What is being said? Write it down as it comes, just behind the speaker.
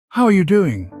How are you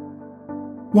doing?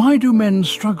 Why do men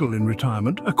struggle in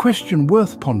retirement? A question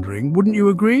worth pondering, wouldn't you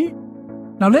agree?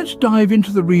 Now let's dive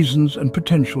into the reasons and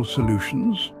potential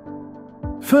solutions.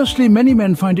 Firstly, many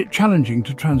men find it challenging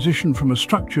to transition from a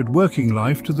structured working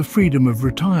life to the freedom of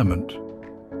retirement.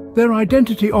 Their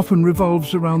identity often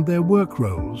revolves around their work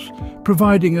roles,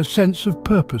 providing a sense of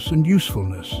purpose and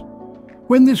usefulness.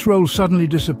 When this role suddenly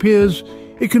disappears,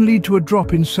 it can lead to a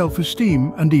drop in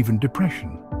self-esteem and even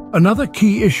depression. Another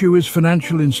key issue is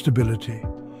financial instability.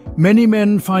 Many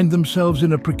men find themselves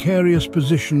in a precarious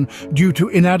position due to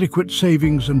inadequate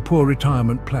savings and poor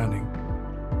retirement planning.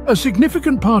 A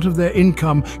significant part of their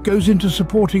income goes into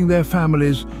supporting their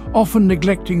families, often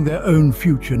neglecting their own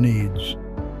future needs.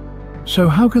 So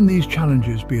how can these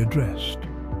challenges be addressed?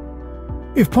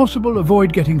 If possible,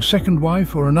 avoid getting second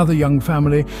wife or another young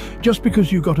family just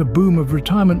because you got a boom of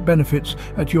retirement benefits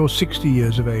at your 60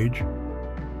 years of age.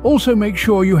 Also, make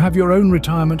sure you have your own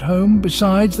retirement home.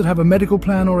 Besides that, have a medical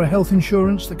plan or a health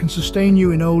insurance that can sustain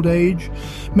you in old age.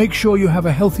 Make sure you have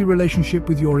a healthy relationship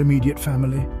with your immediate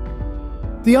family.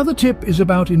 The other tip is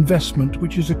about investment,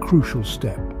 which is a crucial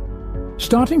step.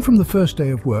 Starting from the first day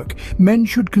of work, men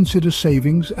should consider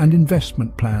savings and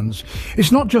investment plans.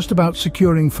 It's not just about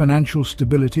securing financial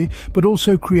stability, but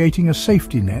also creating a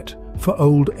safety net for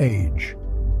old age.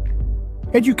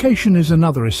 Education is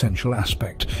another essential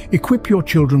aspect. Equip your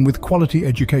children with quality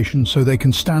education so they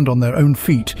can stand on their own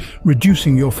feet,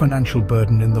 reducing your financial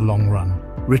burden in the long run.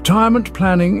 Retirement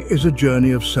planning is a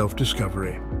journey of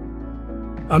self-discovery.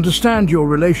 Understand your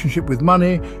relationship with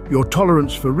money, your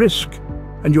tolerance for risk,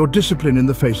 and your discipline in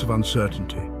the face of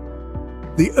uncertainty.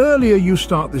 The earlier you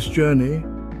start this journey,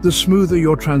 the smoother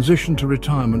your transition to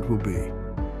retirement will be.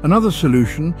 Another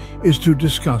solution is to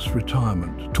discuss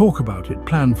retirement. Talk about it,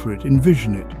 plan for it,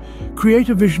 envision it. Create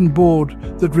a vision board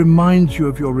that reminds you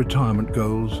of your retirement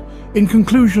goals. In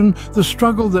conclusion, the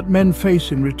struggle that men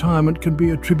face in retirement can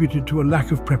be attributed to a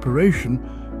lack of preparation,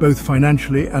 both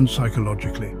financially and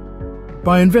psychologically.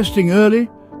 By investing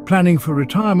early, planning for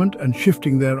retirement, and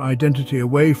shifting their identity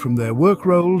away from their work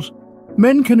roles,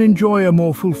 men can enjoy a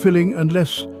more fulfilling and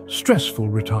less stressful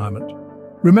retirement.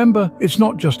 Remember, it's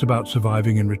not just about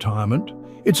surviving in retirement.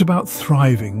 It's about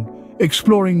thriving,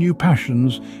 exploring new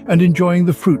passions, and enjoying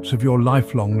the fruits of your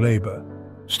lifelong labor.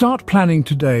 Start planning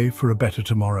today for a better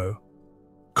tomorrow.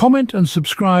 Comment and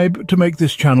subscribe to make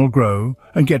this channel grow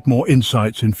and get more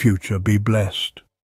insights in future. Be blessed.